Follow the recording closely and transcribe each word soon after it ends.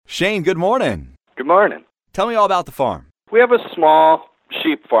Shane, good morning. Good morning. Tell me all about the farm. We have a small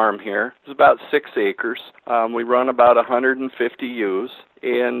sheep farm here. It's about 6 acres. We run about 150 ewes,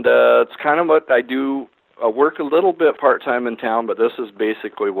 and it's kind of what I do. I work a little bit part-time in town, but this is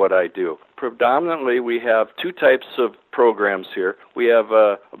basically what I do. Predominantly, we have 2 types of programs here. We have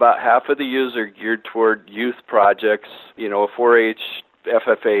about half of the ewes are geared toward youth projects, a 4-H,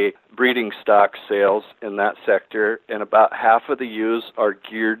 FFA, breeding stock sales in that sector, and about half of the ewes are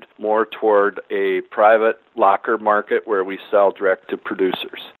geared more toward a private locker market where we sell direct to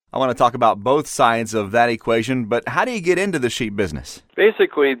producers. I want to talk about both sides of that equation, but how do you get into the sheep business?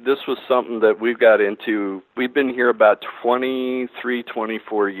 Basically, this was something that we've got into. We've been here about 23,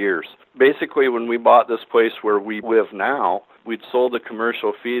 24 years. Basically, when we bought this place where we live now, we'd sold a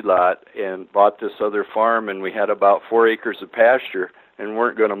commercial feedlot and bought this other farm, and we had about 4 acres of pasture and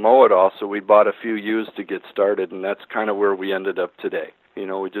weren't going to mow it all, so we bought a few ewes to get started, and that's kind of where we ended up today.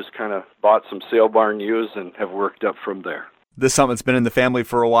 We just kind of bought some sale barn ewes and have worked up from there. This is something that's been in the family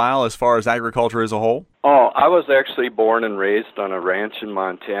for a while as far as agriculture as a whole? Oh, I was actually born and raised on a ranch in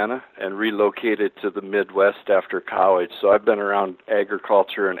Montana and relocated to the Midwest after college. So I've been around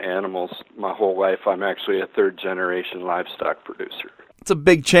agriculture and animals my whole life. I'm actually a third-generation livestock producer. It's a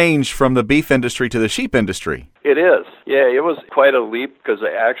big change from the beef industry to the sheep industry. It is. Yeah, it was quite a leap because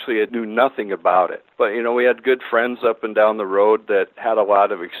I actually knew nothing about it. But, we had good friends up and down the road that had a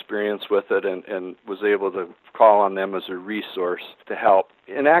lot of experience with it and was able to call on them as a resource to help.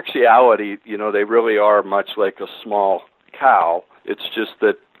 In actuality, they really are much like a small cow. It's just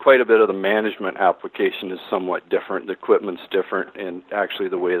that quite a bit of the management application is somewhat different. The equipment's different, and actually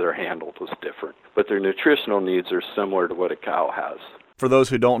the way they're handled is different. But their nutritional needs are similar to what a cow has. For those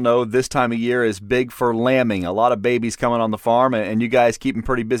who don't know, this time of year is big for lambing. A lot of babies coming on the farm, and you guys keep them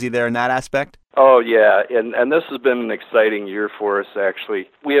pretty busy there in that aspect? Oh, yeah, and this has been an exciting year for us, actually.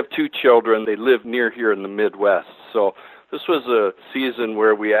 We have 2 children. They live near here in the Midwest, so this was a season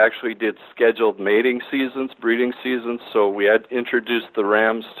where we actually did scheduled mating seasons, breeding seasons, so we had introduced the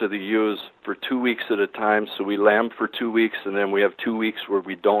rams to the ewes for 2 weeks at a time, so we lamb for 2 weeks, and then we have 2 weeks where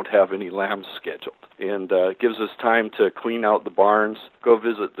we don't have any lambs scheduled. And it gives us time to clean out the barns, go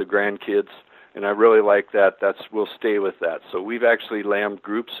visit the grandkids, and I really like that. We'll stay with that. So we've actually lambed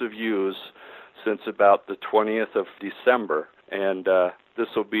groups of ewes since about the 20th of December, and this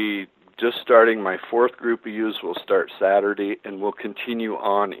will be just starting. My 4th group of ewes will start Saturday, and we'll continue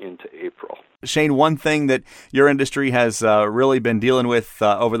on into April. Shane, one thing that your industry has really been dealing with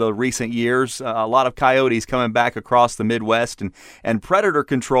over the recent years, a lot of coyotes coming back across the Midwest, and predator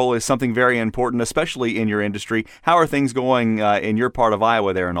control is something very important, especially in your industry. How are things going in your part of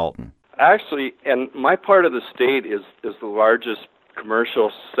Iowa there in Alton? Actually, and my part of the state is the largest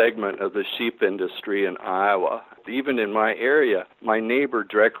commercial segment of the sheep industry in Iowa. Even in my area, my neighbor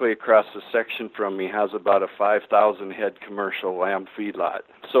directly across the section from me has about a 5,000 head commercial lamb feedlot.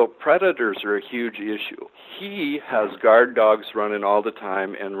 So predators are a huge issue. He has guard dogs running all the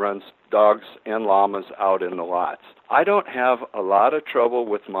time and runs dogs and llamas out in the lots. I don't have a lot of trouble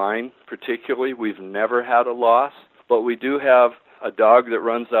with mine, particularly. We've never had a loss, but we do have a dog that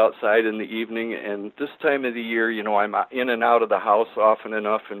runs outside in the evening, and this time of the year, I'm in and out of the house often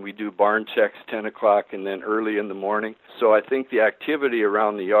enough, and we do barn checks 10 o'clock and then early in the morning. So I think the activity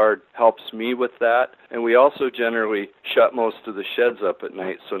around the yard helps me with that, and we also generally shut most of the sheds up at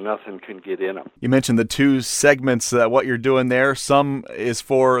night so nothing can get in them. You mentioned the 2 segments, what you're doing there. Some is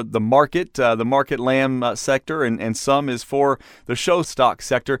for the market lamb sector, and some is for the show stock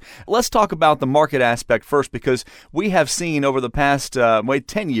sector. Let's talk about the market aspect first, because we have seen over the past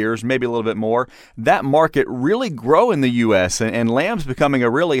 10 years, maybe a little bit more, that market really grow in the U.S. and lamb's becoming a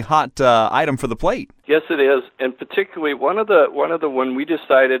really hot item for the plate. Yes, it is, and particularly when we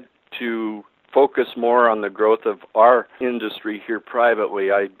decided to focus more on the growth of our industry here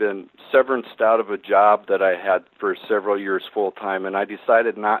privately, I'd been severanced out of a job that I had for several years full-time, and I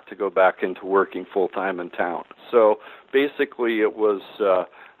decided not to go back into working full-time in town. So basically it was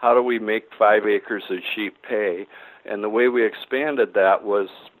how do we make 5 acres of sheep pay? And the way we expanded that was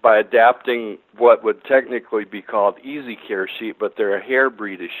by adapting what would technically be called easy care sheep, but they're a hair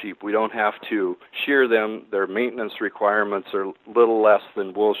breed of sheep. We don't have to shear them. Their maintenance requirements are a little less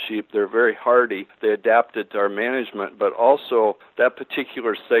than wool sheep. They're very hardy. They adapted to our management, but also that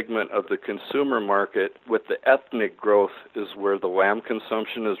particular segment of the consumer market with the ethnic growth is where the lamb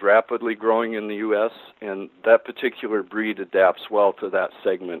consumption is rapidly growing in the U.S., and that particular particular breed adapts well to that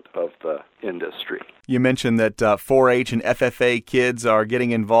segment of the industry. You mentioned that 4-H and FFA kids are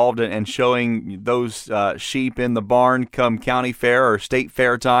getting involved and showing those sheep in the barn come county fair or state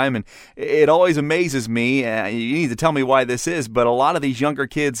fair time, and it always amazes me. You need to tell me why this is, but a lot of these younger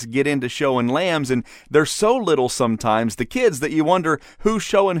kids get into showing lambs, and they're so little sometimes, the kids, that you wonder who's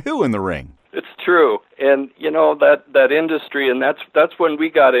showing who in the ring. It's true. And, that industry, and that's when we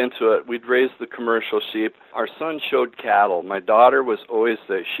got into it. We'd raised the commercial sheep. Our son showed cattle. My daughter was always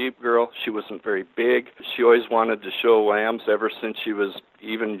the sheep girl. She wasn't very big. She always wanted to show lambs ever since she was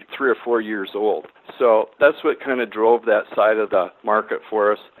even 3 or 4 years old. So that's what kind of drove that side of the market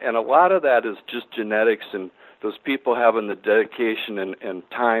for us. And a lot of that is just genetics and those people having the dedication and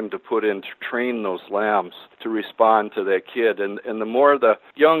time to put in to train those lambs to respond to that kid. And the more the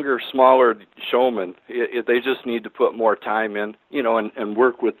younger, smaller showmen, they just need to put more time in, and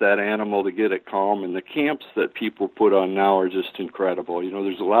work with that animal to get it calm. And the camps that people put on now are just incredible.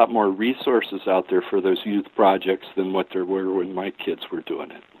 There's a lot more resources out there for those youth projects than what there were when my kids were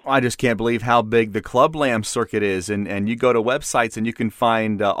doing it. I just can't believe how big the club lamb circuit is. And you go to websites and you can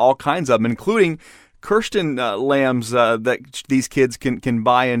find all kinds of them, including Kirschten lambs that these kids can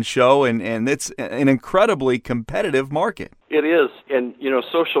buy and show, and it's an incredibly competitive market. It is, and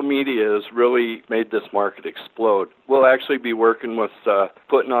social media has really made this market explode. We'll actually be working with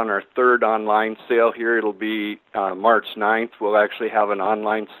putting on our 3rd online sale here. It'll be March 9th. We'll actually have an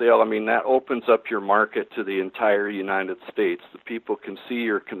online sale. I mean, that opens up your market to the entire United States. The people can see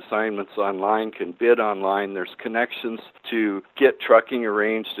your consignments online, can bid online. There's connections to get trucking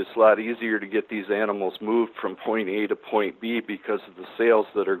arranged. It's a lot easier to get these animals moved from point A to point B because of the sales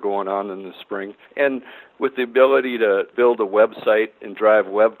that are going on in the spring. And with the ability to build a website and drive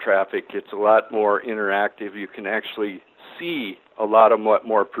web traffic, it's a lot more interactive. You can actually see a lot of what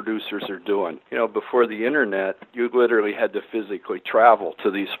more producers are doing. Before the internet, you literally had to physically travel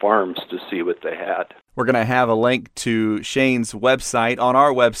to these farms to see what they had. We're going to have a link to Shane's website on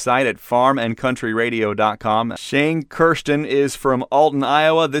our website at farmandcountryradio.com. Shane Kirschten is from Alton,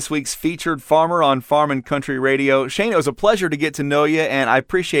 Iowa, this week's featured farmer on Farm and Country Radio. Shane, it was a pleasure to get to know you, and I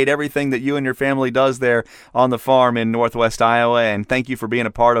appreciate everything that you and your family does there on the farm in Northwest Iowa, and thank you for being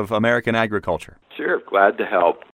a part of American agriculture. Sure, glad to help.